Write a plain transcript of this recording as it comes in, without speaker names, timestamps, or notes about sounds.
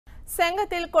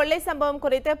செங்கத்தில் கொள்ளை சம்பவம்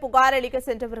குறித்து புகார் அளிக்க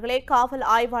சென்றவர்களை காவல்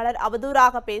ஆய்வாளர்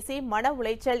அவதூறாக பேசி மன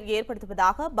உளைச்சல்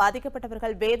ஏற்படுத்துவதாக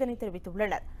பாதிக்கப்பட்டவர்கள் வேதனை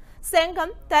தெரிவித்துள்ளனர்.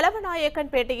 செங்கம்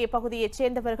தலவநாயக்கன்பேட்டை பகுதியைச்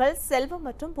சேர்ந்தவர்கள் செல்வம்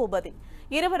மற்றும் பூபதி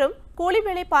இருவரும் கூலி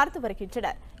வேலை பார்த்து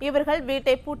வருகின்றனர். இவர்கள்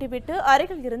வீட்டை பூட்டிவிட்டு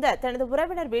அருகில் இருந்த தனது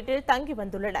உறவினர் வீட்டில் தங்கி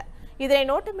வந்துள்ளனர். இதனை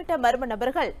நோட்டமிட்ட மர்ம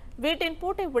நபர்கள் வீட்டின்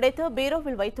பூட்டை உடைத்து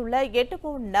பீரோவில் வைத்துள்ள 8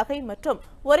 பவுன் நகை மற்றும்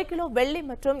 1 கிலோ வெள்ளி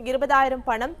மற்றும் 20,000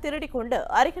 பணம் திருடிக் கொண்டு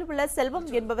அருகில் உள்ள செல்வம்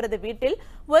என்பவரது வீட்டில்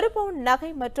 1 பவுன்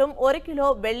நகை மற்றும் 1 கிலோ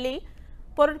வெள்ளி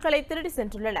பொருட்களை திருடி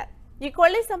சென்றுள்ளனர்.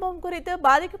 இக்கொள்ளை சம்பவம் குறித்து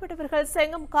பாதிக்கப்பட்டவர்கள்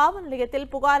செங்கம் காவல் நிலையத்தில்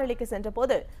புகார் அளிக்க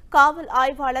சென்றபோது காவல்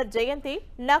ஆய்வாளர் ஜெயந்தி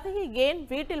நகையை ஏன்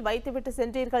வீட்டில் வைத்துவிட்டு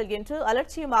சென்றீர்கள் என்று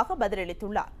அலட்சியமாக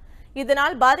பதிலளித்துள்ளார்.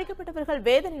 இதனால் பாதிக்கப்பட்டவர்கள்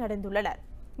வேதனை அடைந்துள்ளனர்.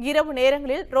 இரவு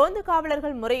நேரங்களில் ரோந்து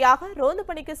காவலர்கள் முறையாக ரோந்து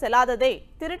பணிக்கு செல்லாததே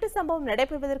திருட்டு சம்பவம்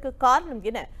நடைபெறுவதற்கு காரணம்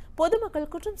என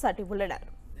பொதுமக்கள் குற்றம் சாட்டியுள்ளனர்.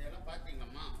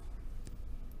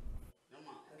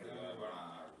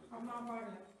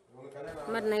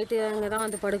 நைட்டு அங்கே தான்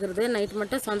வந்து படுக்கிறது. நைட்டு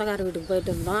மட்டும் சொந்தக்கார வீட்டுக்கு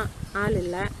போயிட்டு இருந்தோம். ஆள்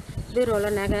இல்லை.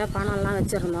 பீரோவில் நகை பணம்லாம்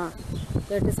வச்சுருந்தோம்.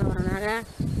 8 சவரம் நகை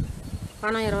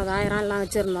பணம் 20,000 எல்லாம்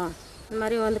வச்சுருந்தோம். இந்த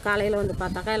மாதிரி வந்து காலையில் வந்து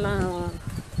பார்த்தாக்கா எல்லாம்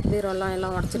பீரோலாம்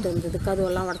எல்லாம் உடச்சிட்டு இருந்தது.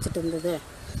 கதவெல்லாம் உடச்சிட்டு இருந்தது.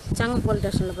 செங்கம் போலீஸ்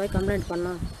ஸ்டேஷனில் போய் கம்ப்ளைண்ட்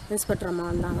பண்ணோம். இன்ஸ்பெக்டர் அம்மா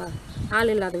வந்தாங்க.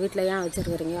 ஆள் இல்லாத வீட்டில் ஏன்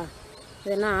வச்சுருக்குறீங்க?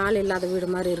 இது என்ன ஆள் இல்லாத வீடு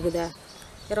மாதிரி இருக்குது?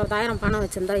 20,000 பணம்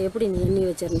வச்சுருந்தா எப்படி நீ எண்ணி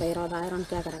வச்சுருந்த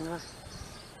 20,000ன்னு கேட்குறாங்க.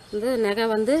 வந்து நகை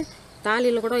வந்து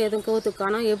தாலியில் கூட எதுவும் கவுத்துக்கு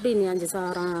காணோம். எப்படி நீ 5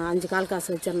 சவரம் 5 கால் காசு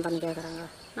வச்சுருந்தான்னு கேட்குறாங்க.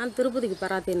 நான் திருப்பதிக்கு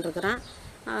பெறாத்தின்னு இருக்கிறேன்.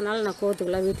 அதனால் நான்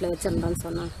கோத்துக்கெல்லாம் வீட்டில் வச்சுருந்தேன்னு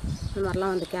சொன்னேன். இந்த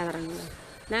மாதிரிலாம் வந்து கேட்குறாங்க.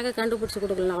 நகை கண்டுபிடிச்சி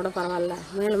கொடுக்கலனா கூட பரவாயில்ல.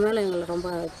 மேலும் மேலும் எங்களை ரொம்ப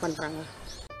இது பண்ணுறாங்க.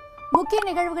 முக்கிய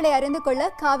நிகழ்வுகளை அறிந்து கொள்ள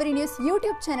காவிரி நியூஸ்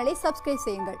யூடியூப் சேனலை சப்ஸ்கிரைப்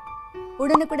செய்யுங்கள்.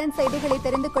 உடனுக்குடன் செய்திகளை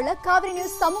தெரிந்து கொள்ள காவிரி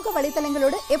நியூஸ் சமூக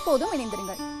வலைதளங்களோடு எப்போதும்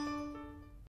இணைந்திருங்கள்.